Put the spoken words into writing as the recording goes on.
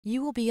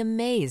You will be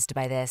amazed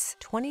by this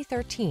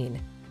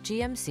 2013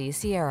 GMC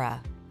Sierra.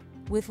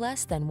 With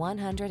less than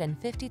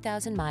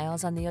 150,000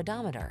 miles on the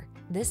odometer,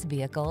 this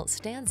vehicle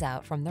stands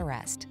out from the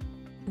rest.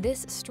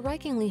 This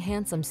strikingly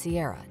handsome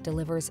Sierra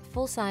delivers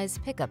full-size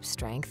pickup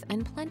strength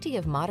and plenty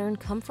of modern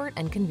comfort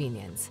and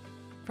convenience.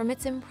 From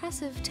its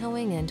impressive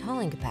towing and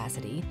hauling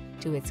capacity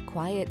to its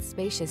quiet,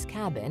 spacious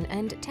cabin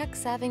and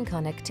tech-savvy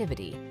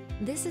connectivity,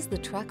 this is the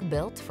truck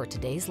built for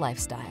today's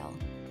lifestyle.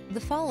 The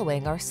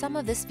following are some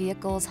of this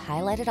vehicle's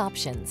highlighted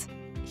options: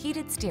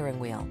 heated steering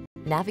wheel,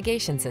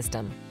 navigation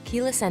system,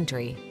 keyless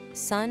entry,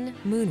 sun,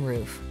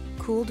 moonroof,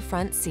 cooled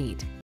front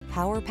seat,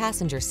 power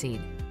passenger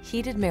seat,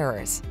 heated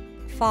mirrors,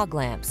 fog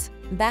lamps,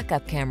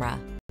 backup camera,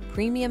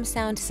 premium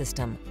sound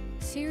system.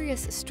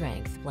 Serious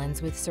strength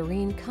blends with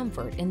serene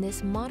comfort in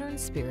this modern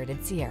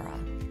spirited Sierra.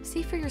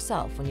 See for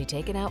yourself when you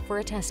take it out for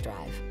a test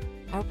drive.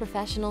 Our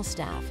professional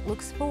staff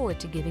looks forward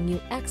to giving you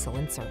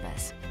excellent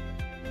service.